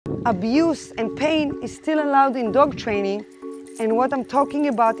Abuse and pain is still allowed in dog training, and what I'm talking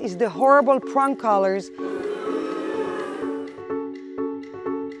about is the horrible prong collars.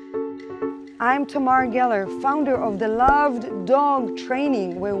 I'm Tamar Geller, founder of the Loved Dog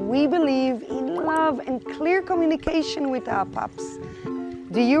Training, where we believe in love and clear communication with our pups.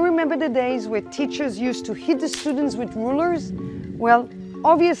 Do you remember the days where teachers used to hit the students with rulers? Well,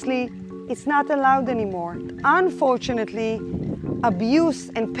 obviously, it's not allowed anymore. Unfortunately,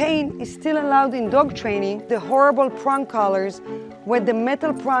 abuse and pain is still allowed in dog training. The horrible prong collars, where the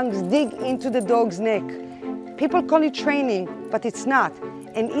metal prongs dig into the dog's neck. People call it training, but it's not.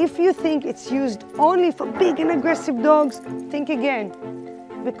 And if you think it's used only for big and aggressive dogs, think again,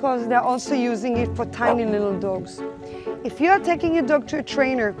 because they're also using it for tiny little dogs. If you are taking your dog to a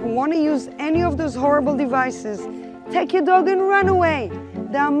trainer who want to use any of those horrible devices, take your dog and run away.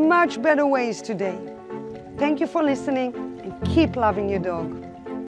 There are much better ways today. Thank you for listening, and keep loving your dog.